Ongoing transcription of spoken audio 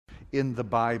in the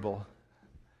Bible.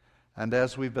 And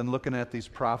as we've been looking at these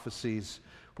prophecies,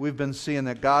 we've been seeing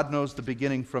that God knows the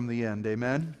beginning from the end.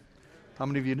 Amen? How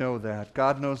many of you know that?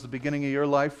 God knows the beginning of your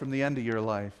life from the end of your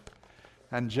life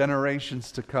and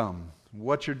generations to come.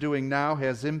 What you're doing now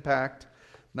has impact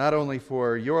not only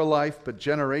for your life, but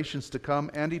generations to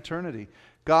come and eternity.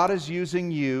 God is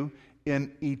using you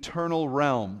in eternal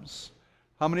realms.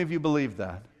 How many of you believe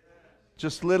that?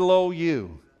 Just little old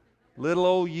you. Little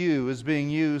old you is being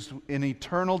used in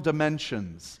eternal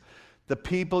dimensions. The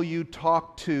people you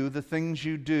talk to, the things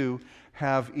you do,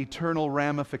 have eternal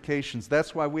ramifications.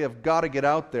 That's why we have got to get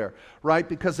out there, right?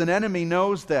 Because an enemy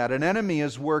knows that. An enemy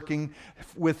is working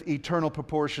with eternal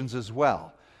proportions as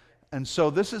well. And so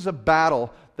this is a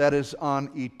battle that is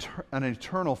on an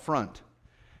eternal front.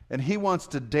 And he wants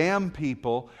to damn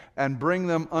people and bring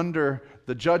them under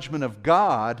the judgment of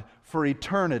God for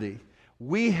eternity.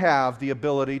 We have the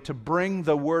ability to bring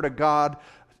the Word of God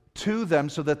to them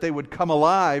so that they would come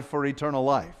alive for eternal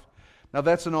life. Now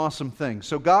that's an awesome thing.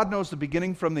 So God knows the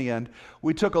beginning from the end.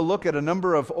 We took a look at a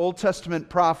number of Old Testament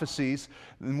prophecies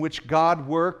in which God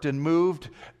worked and moved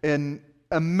in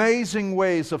amazing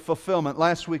ways of fulfillment.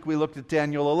 Last week we looked at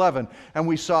Daniel 11, and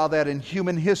we saw that in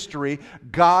human history,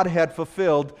 God had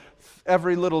fulfilled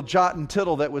every little jot and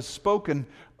tittle that was spoken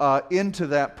into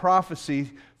that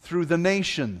prophecy through the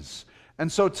nations.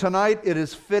 And so tonight it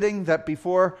is fitting that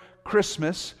before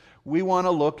Christmas, we want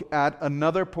to look at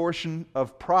another portion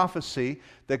of prophecy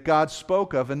that God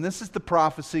spoke of, and this is the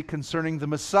prophecy concerning the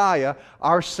Messiah,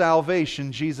 our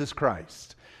salvation, Jesus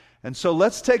Christ. And so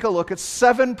let's take a look at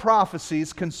 7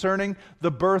 prophecies concerning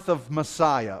the birth of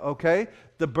Messiah, okay?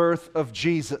 The birth of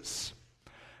Jesus.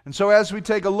 And so as we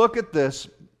take a look at this,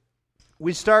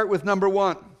 we start with number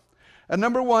 1. And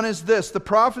number 1 is this, the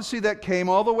prophecy that came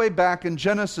all the way back in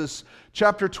Genesis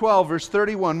chapter 12, verse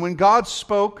 31, when God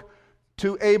spoke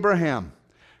to Abraham.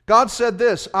 God said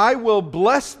this, I will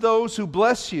bless those who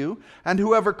bless you, and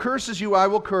whoever curses you I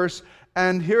will curse.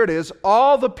 And here it is,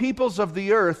 all the peoples of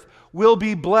the earth will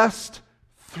be blessed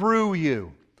through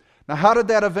you. Now, how did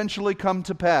that eventually come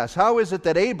to pass? How is it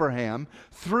that Abraham,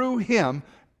 through him,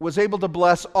 was able to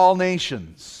bless all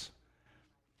nations?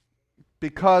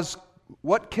 Because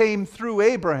what came through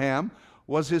Abraham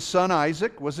was his son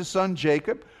Isaac, was his son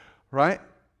Jacob, right?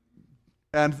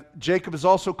 And Jacob is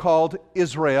also called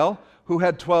Israel, who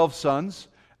had 12 sons.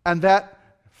 And that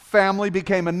family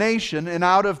became a nation, and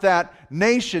out of that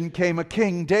nation came a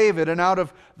king, David, and out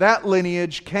of that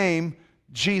lineage came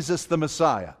Jesus the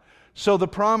Messiah. So the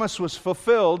promise was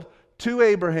fulfilled to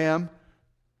Abraham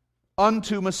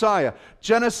unto Messiah.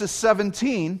 Genesis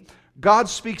 17, God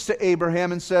speaks to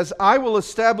Abraham and says, I will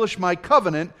establish my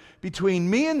covenant between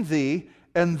me and thee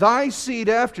and thy seed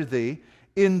after thee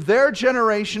in their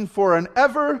generation for an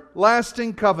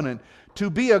everlasting covenant, to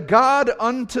be a God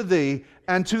unto thee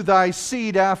and to thy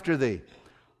seed after thee.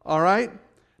 All right?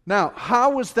 Now,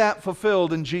 how was that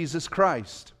fulfilled in Jesus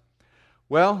Christ?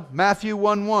 Well, Matthew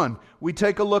 1:1, we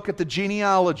take a look at the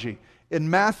genealogy. In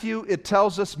Matthew, it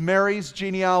tells us Mary's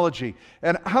genealogy.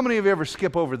 And how many of you ever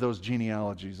skip over those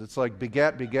genealogies? It's like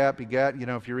begat, begat, begat,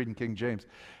 if you're reading King James.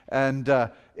 And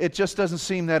it just doesn't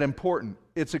seem that important.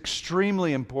 It's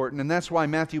extremely important, and that's why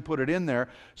Matthew put it in there,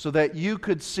 so that you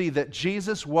could see that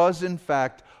Jesus was, in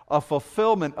fact, a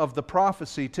fulfillment of the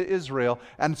prophecy to Israel,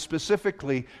 and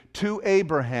specifically to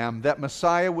Abraham, that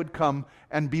Messiah would come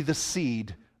and be the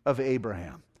seed of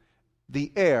Abraham,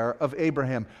 the heir of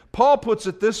Abraham. Paul puts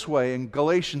it this way in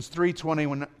Galatians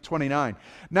 3:29.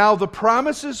 Now the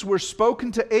promises were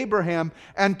spoken to Abraham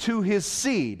and to his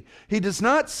seed. He does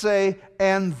not say,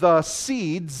 and the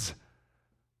seeds,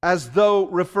 as though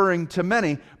referring to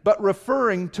many, but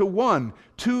referring to one,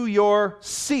 to your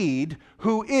seed,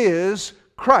 who is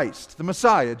Christ, the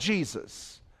Messiah,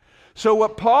 Jesus. So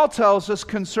what Paul tells us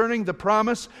concerning the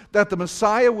promise that the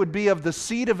Messiah would be of the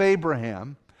seed of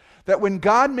Abraham, that when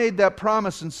God made that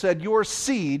promise and said, your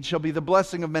seed shall be the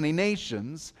blessing of many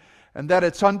nations, and that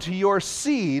it's unto your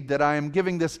seed that I am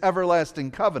giving this everlasting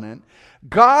covenant,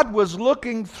 God was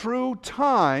looking through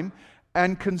time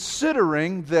and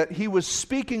considering that he was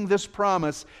speaking this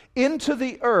promise into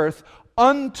the earth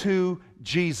unto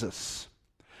Jesus.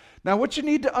 Now, what you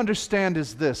need to understand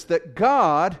is this, that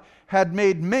God had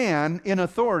made man in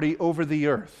authority over the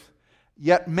earth.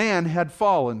 Yet man had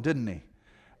fallen, didn't he?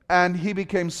 And he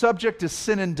became subject to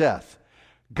sin and death.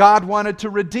 God wanted to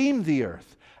redeem the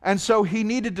earth. And so he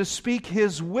needed to speak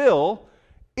his will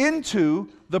into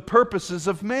the purposes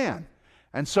of man.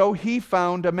 And so he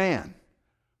found a man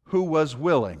who was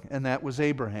willing, and that was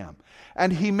Abraham.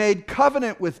 And he made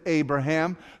covenant with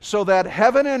Abraham so that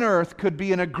heaven and earth could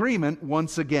be in agreement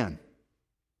once again.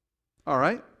 All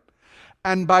right?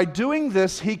 And by doing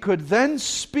this, he could then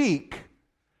speak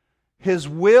his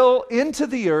will into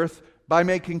the earth by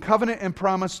making covenant and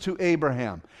promise to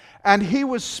Abraham. And he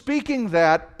was speaking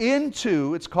that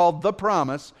into, it's called the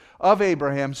promise of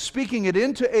Abraham, speaking it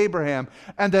into Abraham.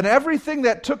 And then everything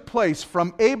that took place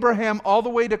from Abraham all the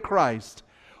way to Christ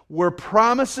were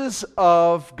promises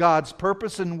of God's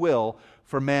purpose and will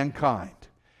for mankind.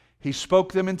 He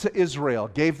spoke them into Israel,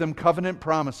 gave them covenant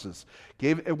promises.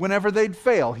 Whenever they'd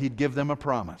fail, he'd give them a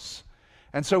promise.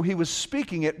 And so he was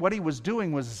speaking it. What he was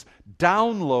doing was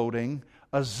downloading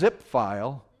a zip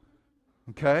file,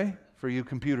 okay, for you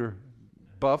computer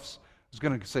buffs. I was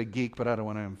going to say geek, but I don't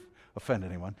want to offend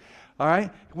anyone. All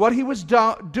right? What he was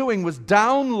doing was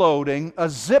downloading a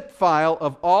zip file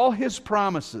of all his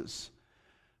promises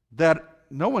that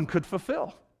no one could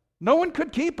fulfill. No one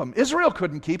could keep them. Israel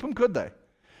couldn't keep them, could they?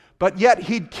 But yet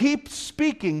he'd keep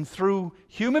speaking through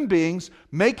human beings,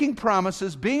 making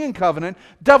promises, being in covenant.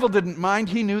 Devil didn't mind.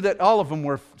 He knew that all of them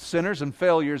were sinners and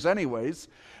failures anyways.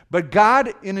 But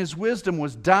God, in His wisdom,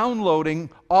 was downloading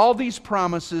all these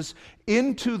promises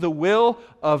into the will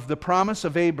of the promise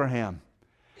of Abraham.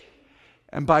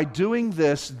 And by doing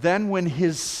this, then when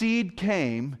His seed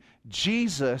came,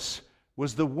 Jesus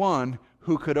was the one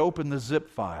who could open the zip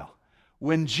file.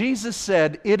 When Jesus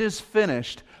said, "It is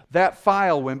finished," that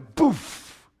file went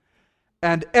poof.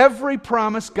 And every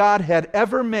promise God had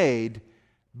ever made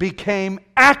became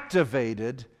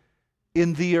activated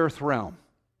in the earth realm.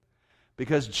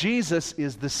 Because Jesus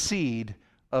is the seed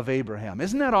of Abraham.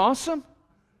 Isn't that awesome?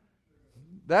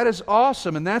 That is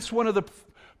awesome. And that's one of the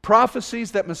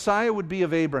prophecies that Messiah would be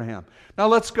of Abraham. Now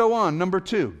let's go on. Number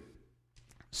 2.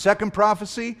 Second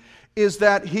prophecy is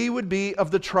that he would be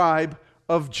of the tribe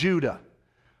of Judah.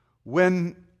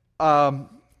 When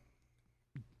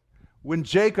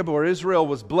Jacob or Israel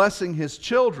was blessing his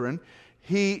children,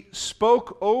 he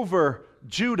spoke over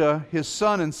Judah, his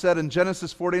son, and said in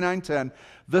Genesis 49:10,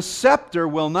 "The scepter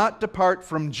will not depart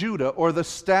from Judah, or the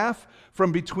staff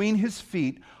from between his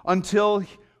feet, until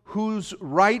whose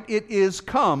right it is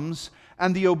comes,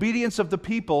 and the obedience of the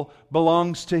people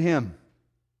belongs to him."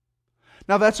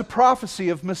 Now that's a prophecy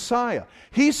of Messiah.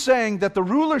 He's saying that the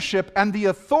rulership and the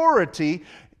authority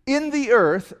in the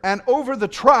earth and over the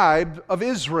tribe of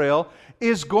Israel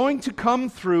is going to come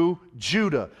through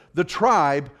Judah, the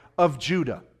tribe of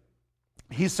Judah.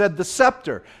 He said the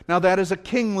scepter. Now that is a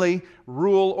kingly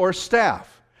rule or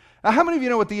staff. Now how many of you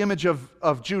know what the image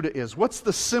of Judah is? What's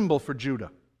the symbol for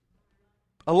Judah?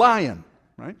 A lion,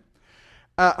 right?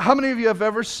 How many of you have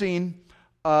ever seen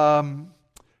some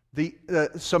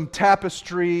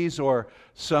tapestries or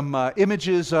some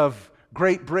images of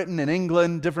Great Britain and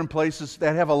England, different places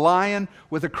that have a lion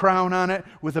with a crown on it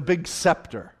with a big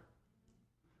scepter?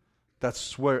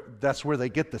 That's where they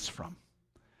get this from.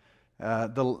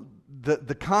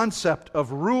 The concept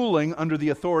of ruling under the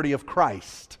authority of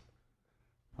Christ.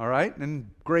 All right? And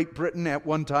Great Britain at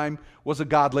one time was a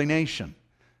godly nation,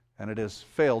 and it has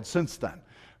failed since then.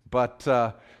 But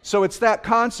so it's that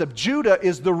concept. Judah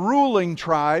is the ruling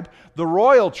tribe, the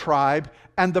royal tribe,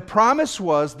 and the promise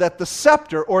was that the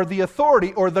scepter or the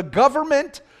authority or the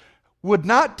government would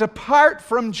not depart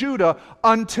from Judah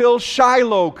until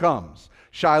Shiloh comes.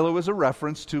 Shiloh is a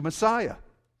reference to Messiah.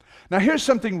 Now here's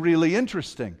something really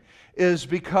interesting, is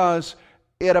because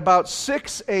at about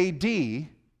 6 AD,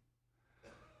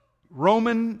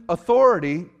 Roman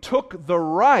authority took the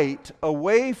right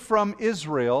away from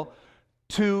Israel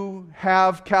to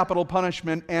have capital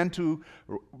punishment and to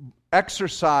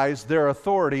exercise their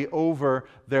authority over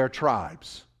their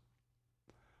tribes.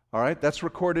 All right, that's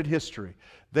recorded history.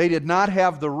 They did not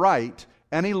have the right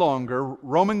any longer.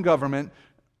 Roman government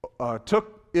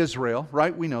took Israel,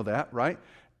 right? We know that, right?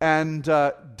 And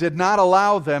did not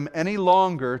allow them any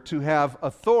longer to have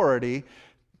authority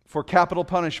for capital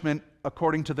punishment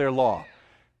according to their law.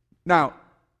 Now,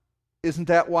 isn't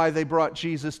that why they brought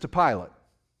Jesus to Pilate?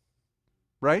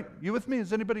 Right? You with me?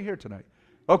 Is anybody here tonight?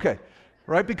 Okay.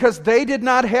 Right? Because they did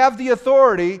not have the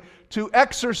authority to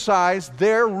exercise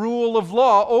their rule of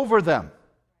law over them,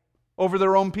 over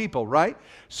their own people, right?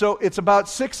 So it's about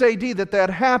 6 AD that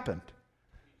happened.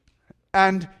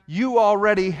 And you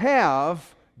already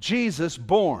have Jesus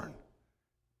born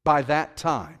by that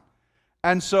time.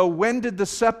 And so when did the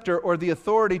scepter or the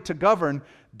authority to govern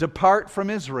depart from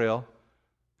Israel?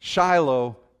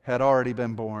 Shiloh had already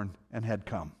been born and had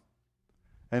come.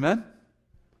 Amen?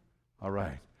 All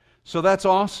right. So that's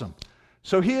awesome.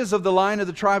 So he is of the line of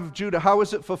the tribe of Judah. How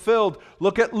is it fulfilled?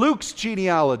 Look at Luke's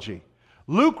genealogy.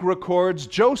 Luke records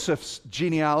Joseph's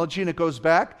genealogy, and it goes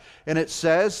back, and it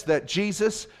says that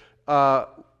Jesus, the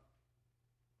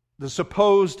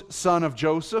supposed son of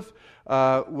Joseph,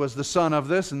 was the son of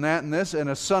this and that and this, and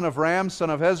a son of Ram, son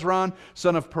of Hezron,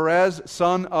 son of Perez,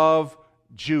 son of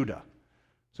Judah.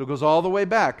 So it goes all the way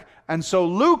back. And so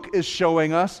Luke is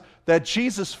showing us that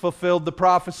Jesus fulfilled the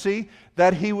prophecy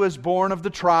that he was born of the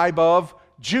tribe of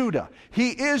Judah. He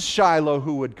is Shiloh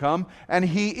who would come, and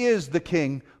he is the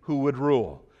king who would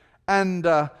rule. And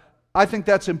I think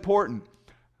that's important.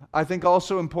 I think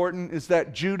also important is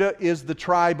that Judah is the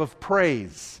tribe of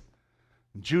praise.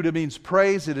 Judah means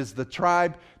praise. It is the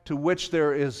tribe to which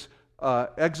there is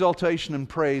exaltation and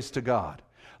praise to God.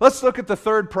 Let's look at the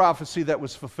third prophecy that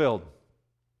was fulfilled.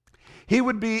 He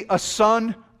would be a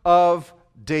son of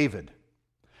David.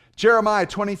 Jeremiah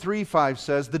 23:5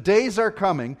 says, "The days are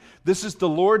coming," this is the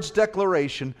Lord's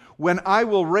declaration, "when I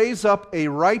will raise up a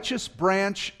righteous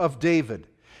branch of David.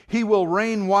 He will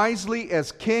reign wisely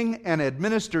as king and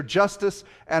administer justice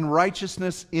and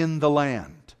righteousness in the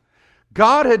land."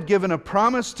 God had given a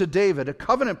promise to David, a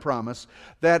covenant promise,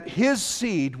 that his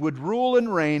seed would rule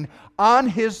and reign on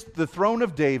the throne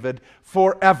of David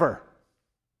forever.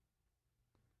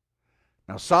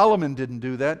 Now, Solomon didn't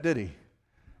do that, did he?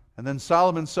 And then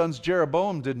Solomon's sons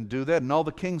Jeroboam didn't do that, and all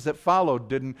the kings that followed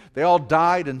didn't. They all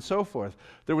died and so forth.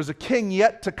 There was a king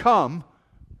yet to come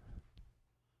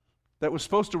that was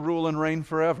supposed to rule and reign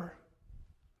forever.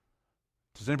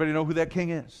 Does anybody know who that king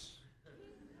is?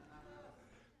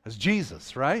 It's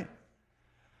Jesus, right?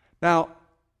 Now,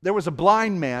 there was a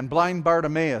blind man, blind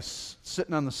Bartimaeus,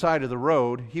 sitting on the side of the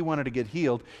road. He wanted to get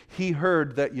healed. He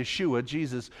heard that Yeshua,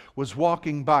 Jesus, was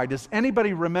walking by. Does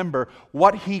anybody remember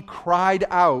what he cried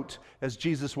out as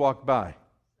Jesus walked by?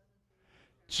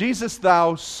 "Jesus,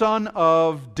 thou son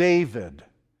of David."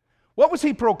 What was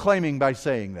he proclaiming by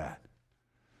saying that?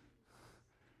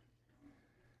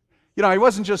 You know, he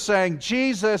wasn't just saying,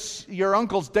 "Jesus, your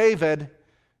uncle's David,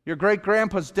 your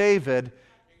great-grandpa's David."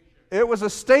 It was a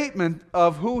statement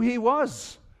of who he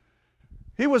was.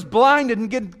 He was blind and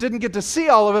didn't get to see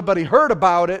all of it, but he heard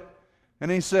about it. And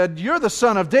he said, "You're the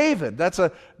son of David." That's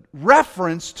a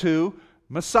reference to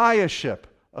messiahship,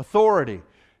 authority.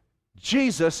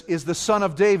 Jesus is the son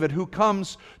of David who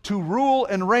comes to rule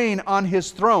and reign on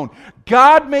his throne.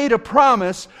 God made a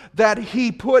promise that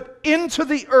he put into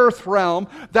the earth realm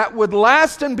that would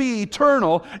last and be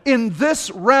eternal in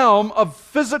this realm of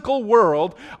physical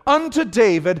world unto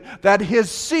David, that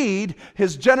his seed,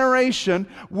 his generation,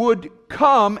 would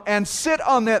come and sit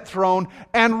on that throne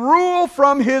and rule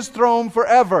from his throne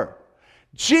forever.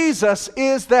 Jesus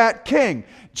is that king.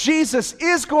 Jesus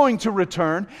is going to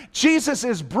return. Jesus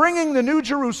is bringing the New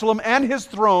Jerusalem and his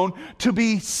throne to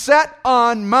be set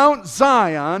on Mount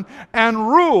Zion and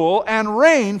rule and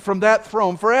reign from that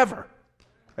throne forever.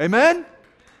 Amen?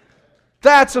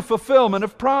 That's a fulfillment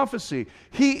of prophecy.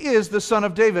 He is the son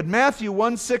of David. Matthew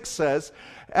 1:6 says,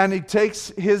 and he takes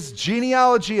his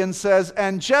genealogy and says,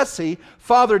 "And Jesse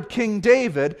fathered King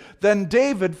David, then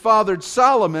David fathered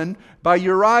Solomon by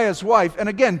Uriah's wife." And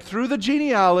again, through the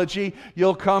genealogy,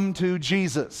 you'll come to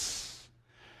Jesus.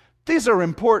 These are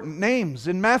important names.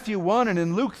 In Matthew 1 and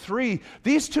in Luke 3,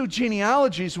 these two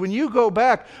genealogies, when you go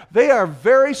back, they are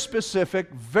very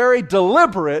specific, very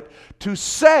deliberate to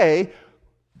say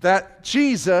that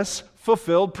Jesus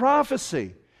fulfilled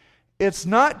prophecy. It's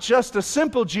not just a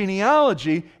simple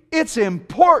genealogy, it's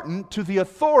important to the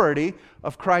authority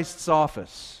of Christ's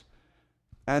office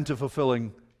and to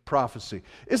fulfilling prophecy.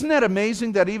 Isn't that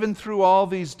amazing that even through all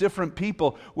these different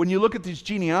people, when you look at these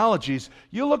genealogies,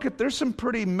 you look at, there's some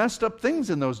pretty messed up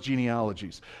things in those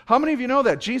genealogies. How many of you know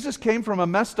that? Jesus came from a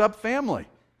messed up family.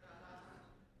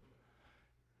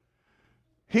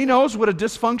 He knows what a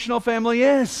dysfunctional family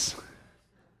is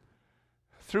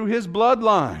through his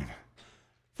bloodline.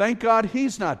 Thank God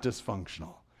he's not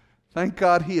dysfunctional. Thank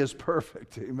God he is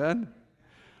perfect. Amen?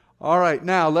 All right,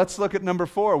 now let's look at number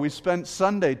 4. We spent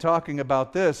Sunday talking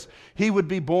about this. He would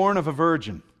be born of a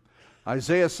virgin.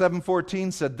 Isaiah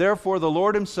 7:14 said, "Therefore the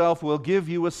Lord himself will give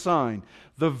you a sign.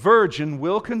 The virgin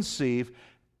will conceive,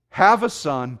 have a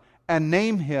son, and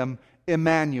name him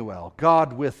Emmanuel,"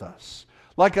 God with us.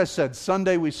 Like I said,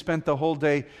 Sunday we spent the whole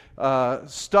day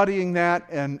studying that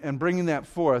and bringing that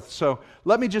forth. So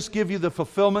let me just give you the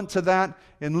fulfillment to that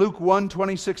in Luke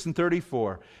 1:26 and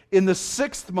 34. "In the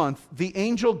 6th month, the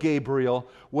angel Gabriel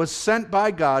was sent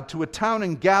by God to a town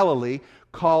in Galilee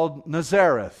called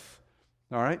Nazareth."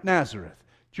 All right, Nazareth.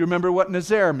 Do you remember what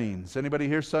Nazar means? Anybody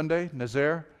here Sunday?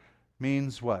 Nazar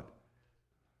means what?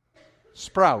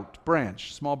 Sprout,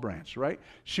 branch, small branch, right?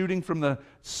 Shooting from the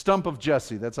stump of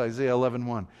Jesse. That's Isaiah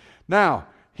 11:1. Now,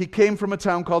 he came from a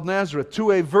town called Nazareth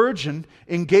to a virgin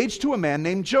engaged to a man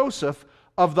named Joseph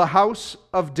of the house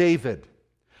of David.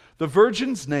 The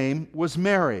virgin's name was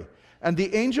Mary. And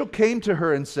the angel came to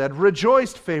her and said,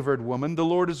 "Rejoice, favored woman, the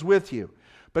Lord is with you."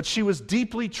 But she was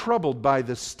deeply troubled by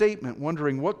this statement,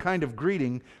 wondering what kind of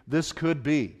greeting this could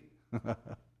be.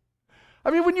 I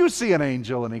mean, when you see an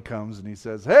angel and he comes and he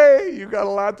says, "Hey, you got a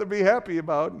lot to be happy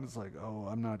about," and it's like, "Oh,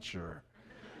 I'm not sure.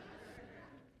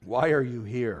 Why are you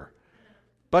here?"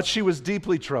 But she was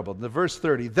deeply troubled. In the verse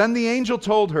 30, then the angel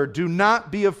told her, "Do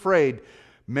not be afraid,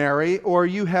 Mary, for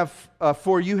you have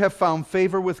found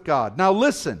favor with God. Now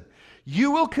listen,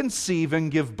 you will conceive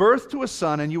and give birth to a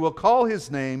son, and you will call his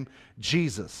name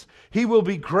Jesus. He will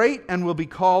be great and will be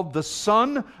called the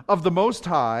Son of the Most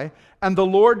High, and the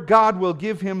Lord God will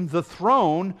give him the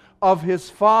throne of his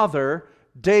father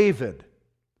David.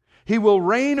 He will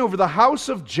reign over the house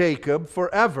of Jacob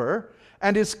forever,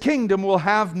 and his kingdom will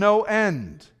have no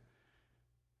end."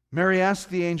 Mary asked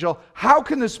the angel, "How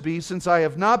can this be, since I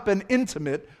have not been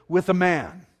intimate with a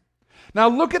man?" Now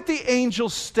look at the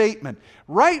angel's statement.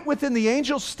 Right within the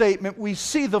angel's statement, we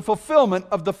see the fulfillment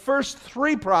of the first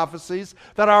three prophecies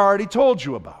that I already told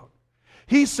you about.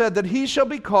 He said that he shall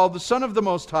be called the Son of the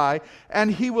Most High,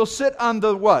 and he will sit on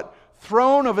the what?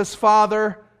 Throne of his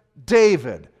father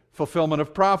David. Fulfillment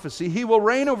of prophecy. He will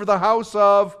reign over the house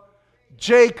of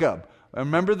Jacob.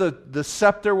 Remember, the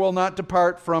scepter will not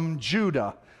depart from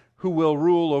Judah, who will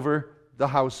rule over the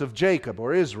house of Jacob,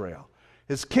 or Israel.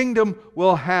 His kingdom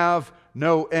will have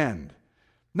no end.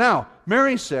 Now,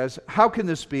 Mary says, "How can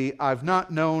this be? I've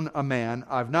not known a man.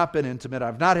 I've not been intimate.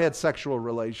 I've not had sexual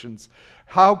relations.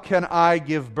 How can I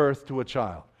give birth to a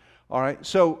child?" All right,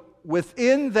 so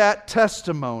within that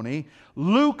testimony,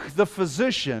 Luke, the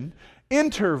physician,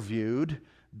 interviewed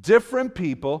different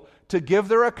people to give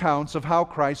their accounts of how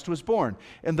Christ was born.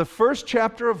 In the first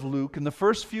chapter of Luke, in the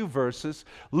first few verses,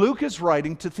 Luke is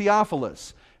writing to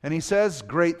Theophilus. And he says,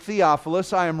 "Great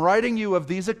Theophilus, I am writing you of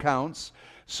these accounts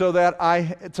so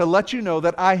that to let you know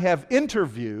that I have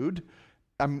interviewed,"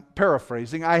 I'm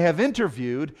paraphrasing, "I have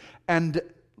interviewed and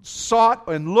sought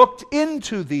and looked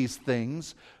into these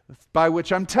things by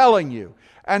which I'm telling you."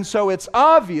 And so it's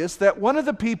obvious that one of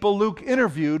the people Luke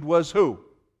interviewed was who?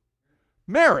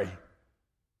 Mary.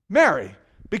 Mary.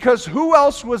 Because who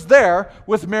else was there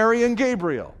with Mary and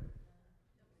Gabriel?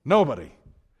 Nobody.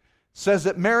 Says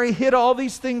that Mary hid all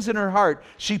these things in her heart.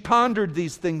 She pondered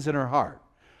these things in her heart.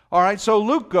 All right, so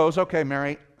Luke goes, "Okay,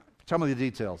 Mary, tell me the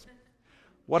details.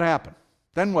 What happened?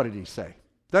 Then what did he say?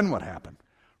 Then what happened?"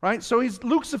 Right? So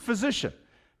Luke's a physician.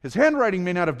 His handwriting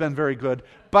may not have been very good,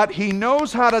 but he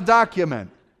knows how to document.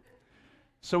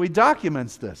 So he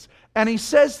documents this. And he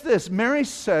says this, Mary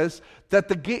says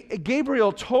that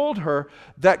Gabriel told her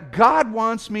that God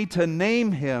wants me to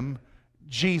name him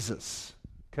Jesus.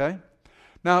 Okay?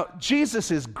 Now, Jesus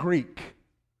is Greek.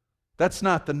 That's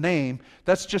not the name.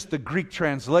 That's just the Greek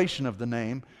translation of the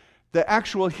name. The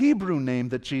actual Hebrew name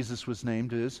that Jesus was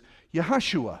named is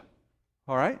Yeshua.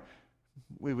 All right?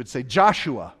 We would say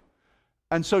Joshua.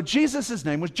 And so Jesus'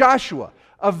 name was Joshua,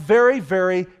 a very,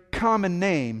 very common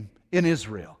name in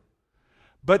Israel.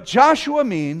 But Joshua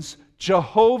means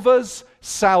Jehovah's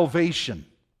salvation.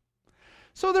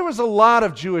 So there was a lot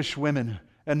of Jewish women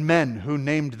and men who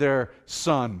named their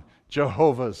son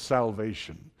Jehovah's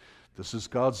salvation. This is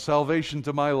God's salvation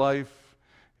to my life.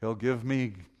 He'll give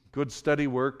me good steady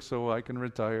work so I can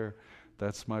retire.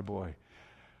 That's my boy.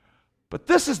 But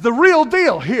this is the real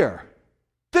deal here.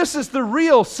 This is the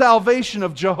real salvation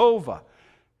of Jehovah.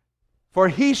 For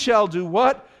he shall do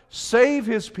what? Save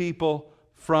his people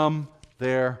from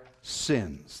their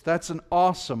sins. That's an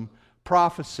awesome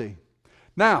prophecy.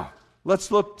 Now,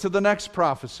 let's look to the next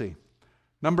prophecy.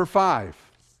 Number 5.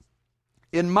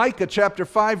 In Micah chapter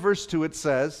 5, verse 2, it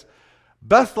says,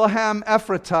 "Bethlehem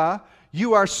Ephratah,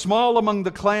 you are small among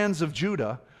the clans of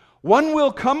Judah. One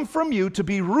will come from you to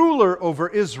be ruler over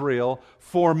Israel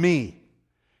for me.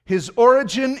 His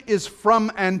origin is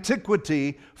from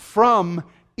antiquity, from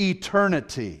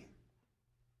eternity."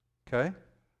 Okay?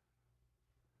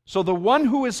 So the one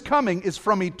who is coming is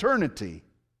from eternity.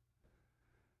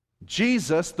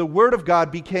 Jesus, the Word of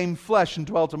God, became flesh and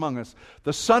dwelt among us.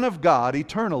 The Son of God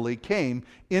eternally came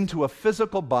into a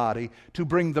physical body to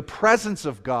bring the presence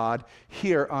of God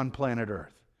here on planet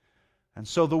Earth. And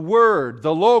so the Word,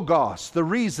 the Logos, the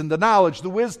reason, the knowledge, the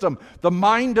wisdom, the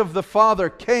mind of the Father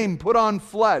came, put on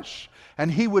flesh,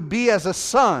 and He would be as a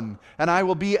son, and I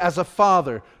will be as a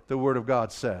father, the Word of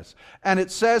God says. And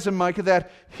it says in Micah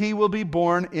that He will be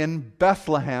born in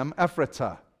Bethlehem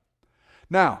Ephratah.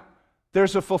 Now,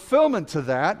 there's a fulfillment to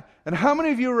that. And how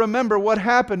many of you remember what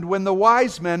happened when the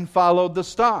wise men followed the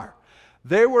star?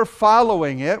 They were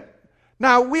following it.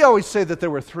 Now, we always say that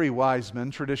there were 3 wise men.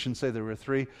 Traditions say there were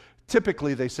 3.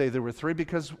 Typically, they say there were 3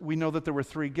 because we know that there were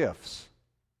 3 gifts.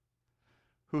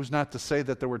 Who's not to say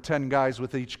that there were 10 guys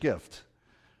with each gift?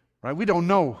 Right? We don't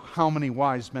know how many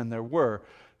wise men there were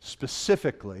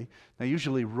specifically. They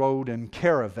usually rode in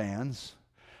caravans.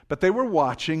 But they were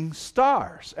watching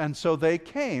stars, and so they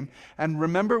came. And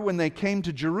remember when they came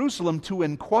to Jerusalem to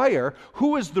inquire,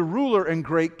 who is the ruler and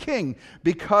great king?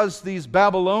 Because these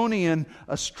Babylonian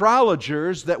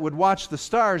astrologers that would watch the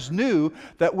stars knew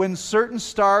that when certain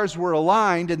stars were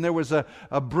aligned and there was a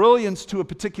brilliance to a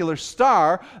particular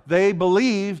star, they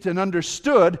believed and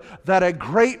understood that a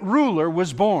great ruler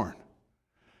was born.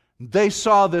 They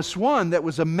saw this one that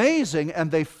was amazing, and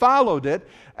they followed it,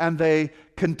 and they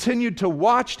continued to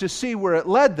watch to see where it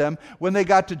led them. When they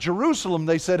got to Jerusalem,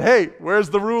 they said, "Hey,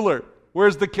 where's the ruler?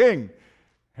 Where's the king?"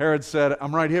 Herod said,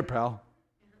 "I'm right here, pal.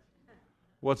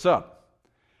 What's up?"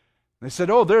 They said,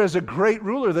 "Oh, there is a great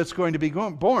ruler that's going to be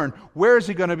born. Where is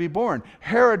he going to be born?"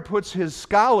 Herod puts his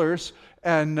scholars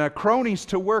and cronies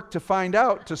to work to find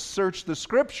out, to search the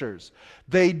scriptures.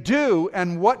 They do,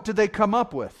 and what do they come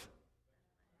up with?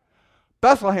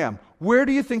 Bethlehem. Where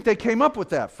do you think they came up with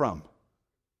that from?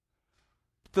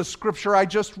 The scripture I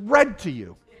just read to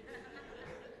you.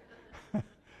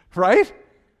 Right?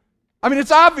 I mean, it's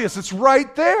obvious. It's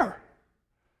right there.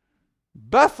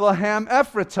 Bethlehem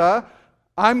Ephratah,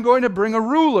 I'm going to bring a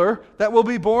ruler that will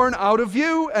be born out of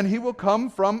you, and he will come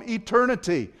from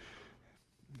eternity.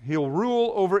 He'll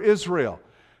rule over Israel.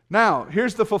 Now,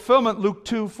 here's the fulfillment, Luke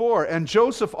 2:4. And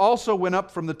Joseph also went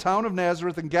up from the town of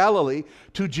Nazareth in Galilee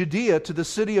to Judea, to the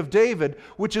city of David,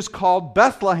 which is called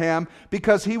Bethlehem,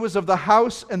 because he was of the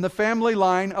house and the family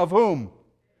line of whom?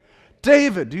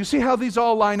 David. Do you see how these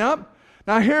all line up?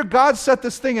 Now here God set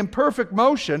this thing in perfect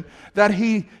motion, that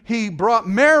he brought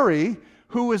Mary,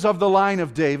 who is of the line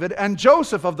of David, and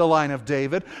Joseph of the line of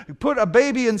David. He put a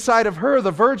baby inside of her, the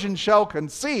virgin shall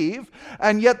conceive,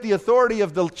 and yet the authority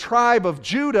of the tribe of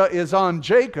Judah is on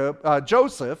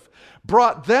Joseph,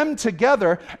 brought them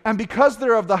together, and because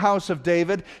they're of the house of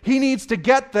David, he needs to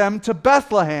get them to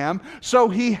Bethlehem, so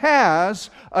he has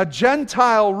a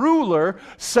Gentile ruler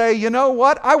say, "You know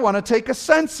what? I want to take a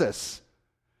census."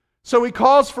 So he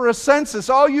calls for a census.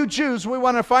 All you Jews, we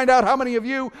want to find out how many of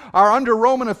you are under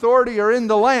Roman authority or in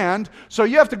the land. So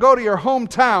you have to go to your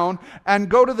hometown and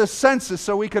go to the census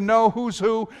so we can know who's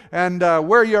who and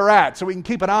where you're at, so we can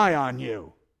keep an eye on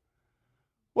you.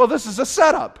 Well, this is a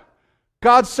setup.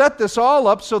 God set this all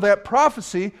up so that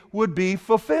prophecy would be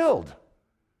fulfilled.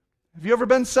 Have you ever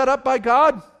been set up by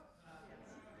God?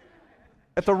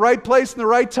 At the right place and the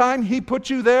right time, He put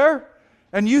you there,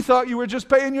 and you thought you were just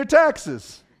paying your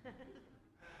taxes.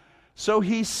 So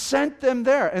He sent them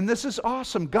there, and this is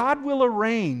awesome. God will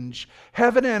arrange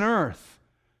heaven and earth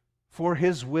for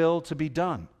His will to be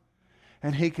done.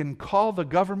 And He can call the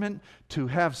government to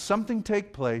have something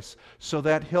take place so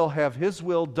that He'll have His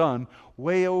will done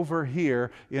way over here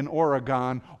in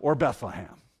Oregon or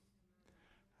Bethlehem.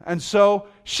 And so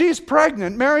she's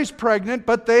pregnant, Mary's pregnant,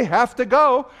 but they have to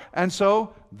go. And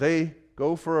so they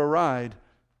go for a ride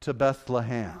to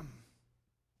Bethlehem.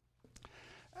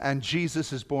 And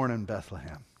Jesus is born in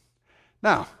Bethlehem.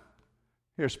 Now,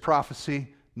 here's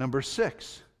prophecy number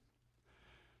 6.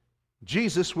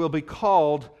 Jesus will be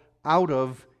called out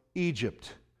of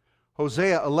Egypt.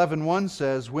 Hosea 11:1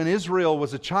 says, "When Israel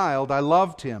was a child, I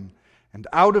loved him, and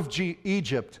out of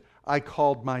Egypt I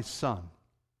called my son."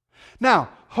 Now,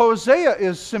 Hosea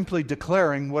is simply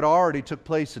declaring what already took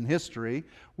place in history.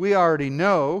 We already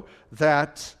know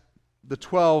that the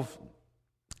 12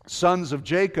 sons of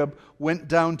Jacob went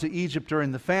down to Egypt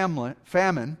during the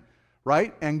famine,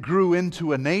 right? And grew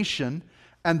into a nation.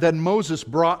 And then Moses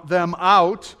brought them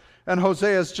out. And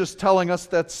Hosea is just telling us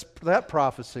that's that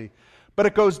prophecy. But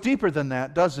it goes deeper than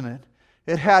that, doesn't it?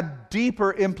 It had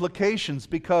deeper implications,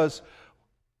 because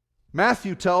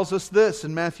Matthew tells us this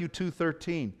in Matthew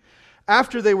 2:13.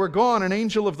 After they were gone, an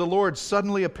angel of the Lord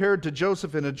suddenly appeared to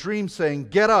Joseph in a dream, saying,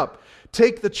 "Get up,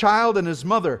 take the child and his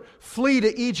mother, flee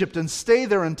to Egypt and stay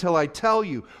there until I tell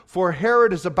you, for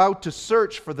Herod is about to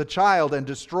search for the child and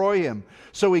destroy him."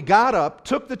 So he got up,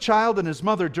 took the child and his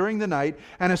mother during the night,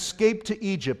 and escaped to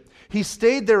Egypt. He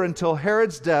stayed there until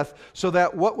Herod's death, so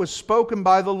that what was spoken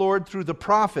by the Lord through the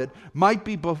prophet might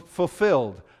be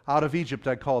fulfilled. Out of Egypt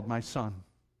I called my son.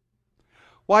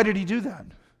 Why did he do that?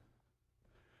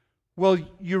 Well,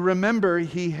 you remember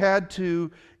he had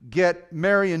to get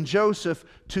Mary and Joseph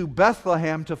to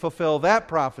Bethlehem to fulfill that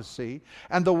prophecy.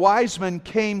 And the wise men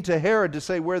came to Herod to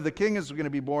say where the king is going to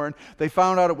be born. They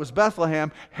found out it was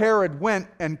Bethlehem. Herod went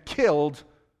and killed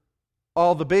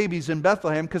all the babies in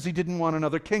Bethlehem because he didn't want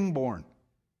another king born.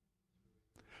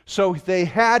 So they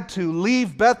had to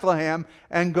leave Bethlehem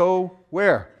and go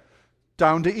where?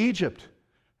 Down to Egypt.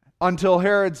 until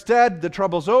Herod's dead, the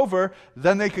trouble's over,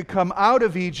 then they could come out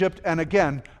of Egypt, and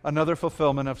again, another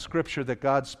fulfillment of Scripture that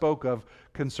God spoke of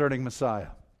concerning Messiah.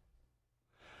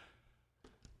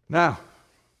 Now,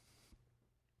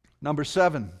 number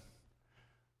 7,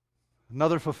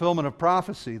 another fulfillment of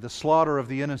prophecy, the slaughter of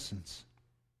the innocents.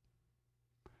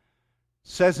 It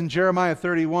says in Jeremiah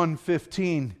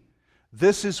 31:15,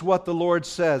 "This is what the Lord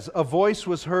says, a voice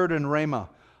was heard in Ramah,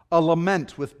 a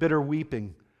lament with bitter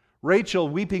weeping. Rachel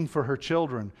weeping for her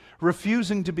children,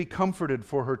 refusing to be comforted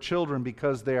for her children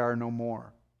because they are no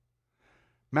more."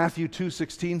 Matthew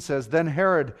 2:16 says, "Then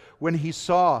Herod, when he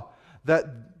saw that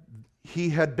he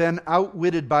had been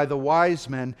outwitted by the wise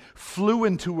men, flew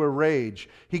into a rage.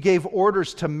 He gave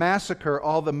orders to massacre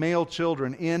all the male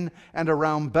children in and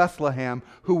around Bethlehem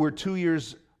who were 2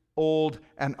 years old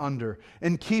and under,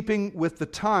 in keeping with the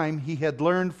time he had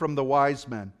learned from the wise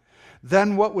men.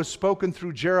 Then what was spoken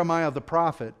through Jeremiah the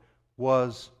prophet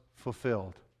was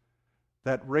fulfilled,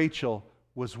 that Rachel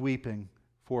was weeping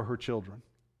for her children."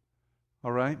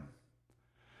 All right?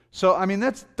 So, I mean,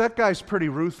 that guy's pretty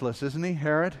ruthless, isn't he,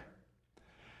 Herod?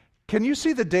 Can you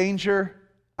see the danger?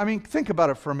 I mean, think about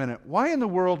it for a minute. Why in the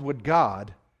world would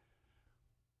God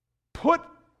put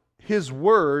His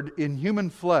Word in human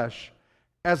flesh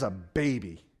as a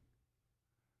baby?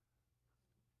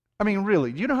 I mean,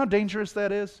 really, do you know how dangerous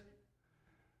that is?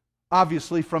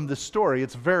 Obviously, from this story,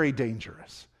 it's very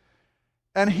dangerous.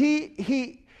 And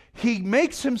he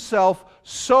makes himself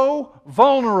so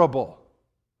vulnerable.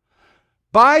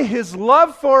 By His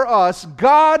love for us,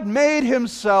 God made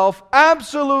Himself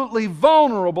absolutely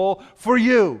vulnerable for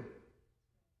you.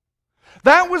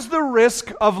 That was the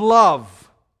risk of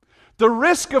love. The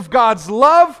risk of God's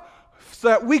love, so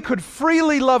that we could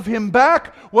freely love Him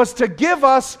back, was to give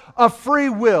us a free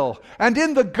will. And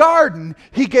in the garden,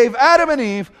 He gave Adam and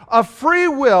Eve a free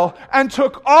will and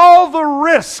took all the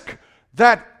risk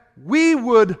that we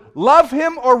would love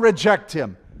Him or reject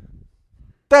Him.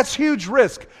 That's huge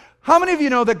risk. How many of you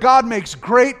know that God makes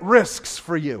great risks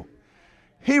for you?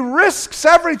 He risks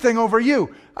everything over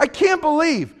you. I can't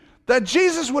believe that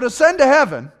Jesus would ascend to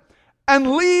heaven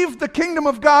and leave the kingdom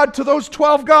of God to those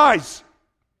 12 guys.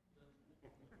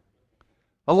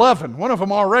 11. One of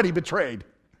them already betrayed.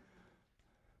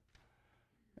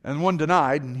 And one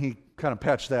denied, and He kind of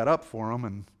patched that up for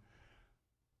them.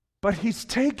 But He's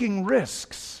taking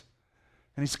risks.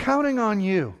 And He's counting on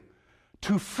you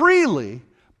to freely,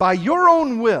 by your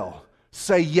own will,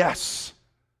 say, yes,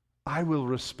 I will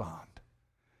respond.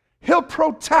 He'll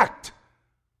protect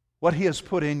what He has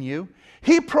put in you.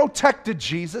 He protected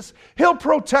Jesus. He'll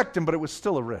protect Him, but it was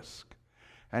still a risk.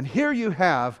 And here you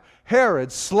have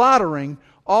Herod slaughtering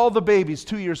all the babies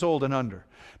 2 years old and under.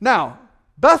 Now,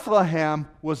 Bethlehem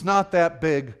was not that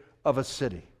big of a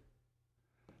city.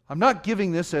 I'm not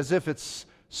giving this as if it's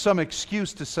some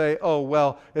excuse to say, oh,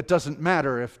 well, it doesn't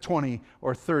matter if 20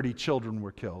 or 30 children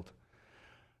were killed.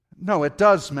 No, it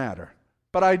does matter.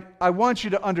 But I want you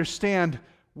to understand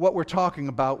what we're talking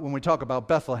about when we talk about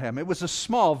Bethlehem. It was a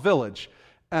small village.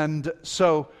 And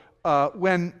so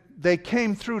when they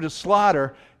came through to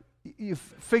slaughter, you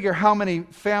figure how many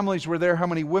families were there, how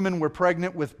many women were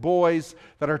pregnant with boys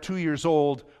that are 2 years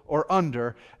old or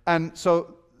under. And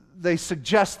so they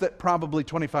suggest that probably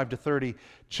 25 to 30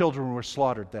 children were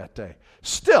slaughtered that day.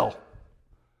 Still,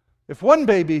 if one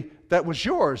baby that was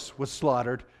yours was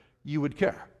slaughtered, you would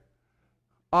care.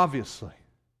 Obviously.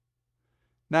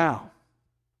 Now,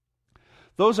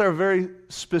 those are very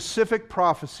specific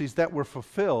prophecies that were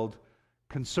fulfilled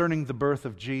concerning the birth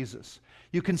of Jesus.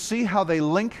 You can see how they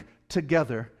link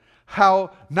together,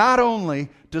 how not only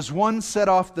does one set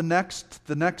off the next,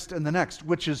 and the next,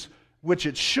 which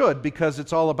it should, because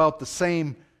it's all about the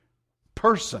same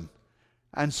person.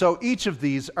 And so each of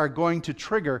these are going to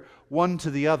trigger one to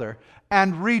the other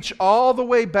and reach all the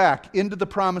way back into the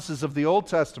promises of the Old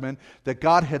Testament that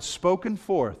God had spoken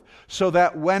forth, so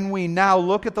that when we now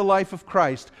look at the life of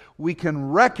Christ, we can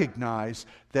recognize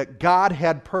that God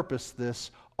had purposed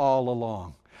this all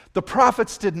along. The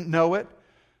prophets didn't know it.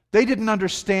 They didn't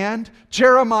understand.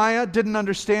 Jeremiah didn't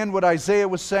understand what Isaiah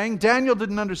was saying. Daniel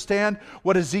didn't understand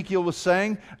what Ezekiel was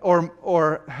saying,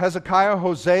 or Hezekiah,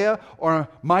 Hosea, or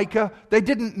Micah. They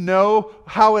didn't know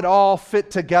how it all fit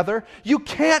together. You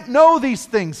can't know these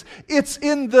things. It's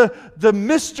in the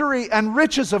mystery and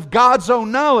riches of God's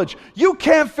own knowledge. You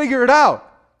can't figure it out.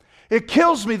 It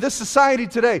kills me, this society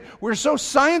today. We're so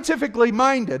scientifically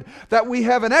minded that we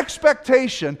have an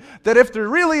expectation that if there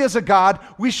really is a God,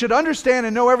 we should understand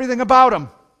and know everything about Him.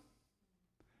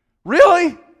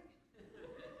 Really?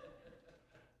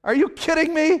 Are you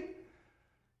kidding me?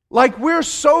 Like, we're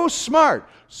so smart.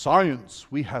 Science,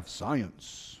 we have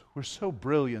science. We're so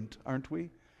brilliant, aren't we?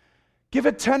 Give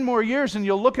it 10 more years and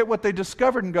you'll look at what they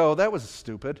discovered and go, that was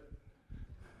stupid.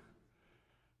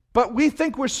 But we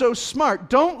think we're so smart.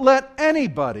 Don't let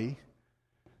anybody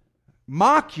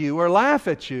mock you or laugh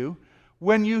at you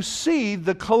when you see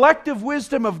the collective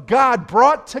wisdom of God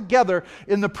brought together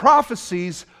in the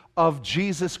prophecies of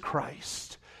Jesus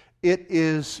Christ. It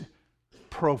is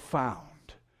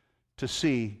profound to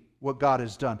see what God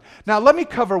has done. Now, let me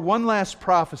cover one last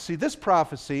prophecy. This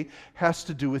prophecy has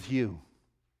to do with you.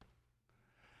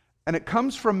 And it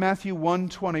comes from Matthew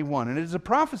 1:21. And it is a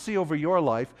prophecy over your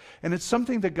life, and it's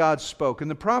something that God spoke. And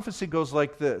the prophecy goes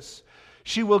like this.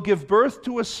 She will give birth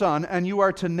to a son, and you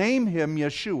are to name him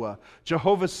Yeshua,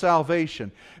 Jehovah's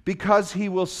salvation, because he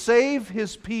will save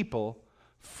his people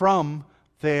from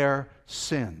their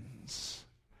sins.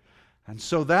 And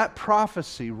so that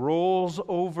prophecy rolls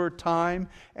over time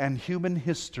and human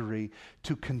history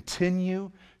to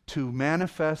continue to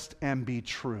manifest and be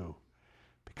true.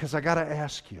 Because I got to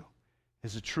ask you,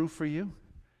 is it true for you?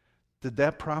 Did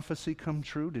that prophecy come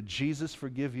true? Did Jesus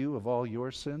forgive you of all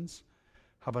your sins?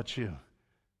 How about you?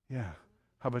 Yeah.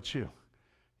 How about you?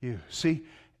 You. See,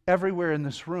 everywhere in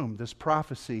this room, this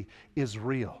prophecy is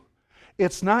real.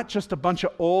 It's not just a bunch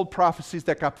of old prophecies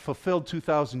that got fulfilled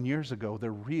 2,000 years ago.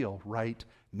 They're real right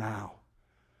now.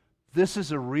 This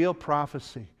is a real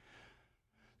prophecy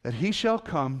that he shall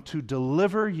come to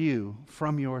deliver you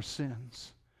from your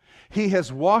sins. He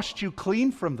has washed you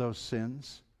clean from those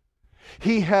sins.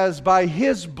 He has, by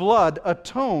his blood,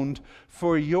 atoned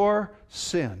for your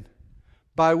sin,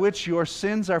 by which your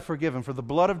sins are forgiven. For the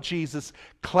blood of Jesus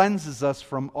cleanses us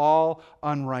from all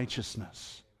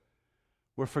unrighteousness.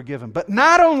 We're forgiven. But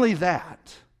not only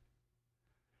that,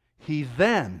 he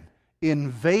then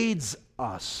invades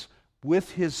us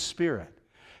with his Spirit.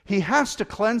 He has to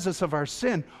cleanse us of our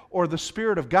sin, or the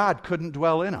Spirit of God couldn't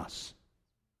dwell in us.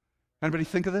 Anybody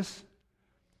think of this?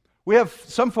 We have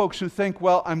some folks who think,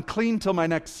 well, I'm clean till my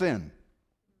next sin.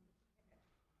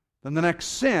 Then the next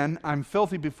sin, I'm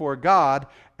filthy before God,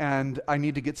 and I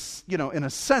need to get, in a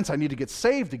sense, I need to get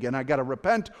saved again. I got to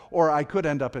repent, or I could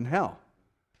end up in hell.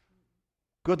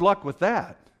 Good luck with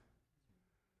that.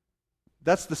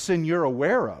 That's the sin you're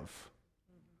aware of.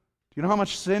 Do you know how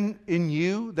much sin in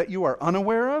you that you are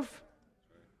unaware of?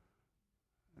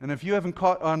 And if you haven't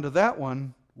caught on to that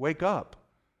one, wake up.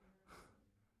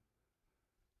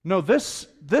 No, this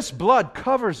blood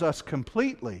covers us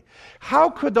completely. How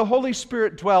could the Holy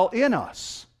Spirit dwell in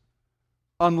us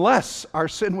unless our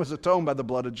sin was atoned by the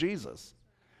blood of Jesus?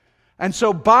 And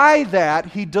so by that,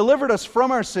 he delivered us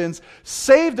from our sins,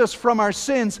 saved us from our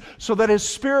sins, so that his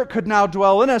Spirit could now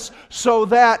dwell in us, so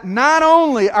that not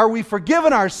only are we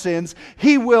forgiven our sins,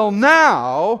 he will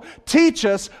now teach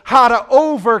us how to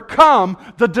overcome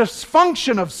the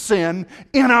dysfunction of sin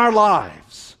in our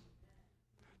lives.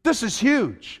 This is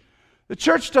huge. The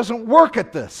church doesn't work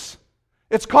at this.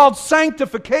 It's called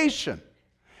sanctification.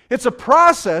 It's a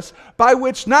process by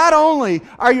which not only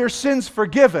are your sins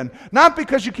forgiven, not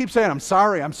because you keep saying, I'm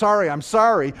sorry, I'm sorry, I'm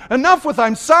sorry. Enough with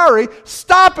I'm sorry.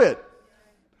 Stop it.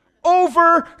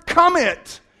 Overcome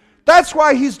it. That's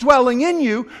why he's dwelling in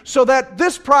you, so that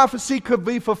this prophecy could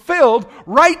be fulfilled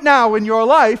right now in your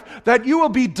life, that you will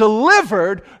be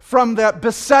delivered from that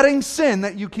besetting sin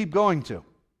that you keep going to.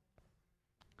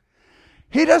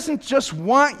 He doesn't just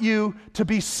want you to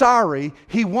be sorry,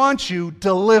 he wants you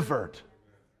delivered,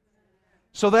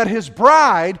 so that his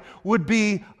bride would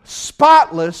be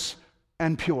spotless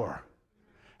and pure.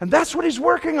 And that's what he's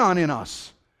working on in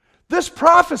us. This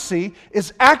prophecy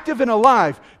is active and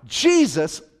alive.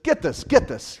 Jesus, get this, get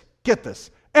this, get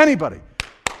this. Anybody,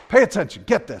 pay attention,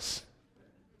 get this.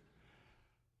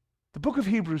 The book of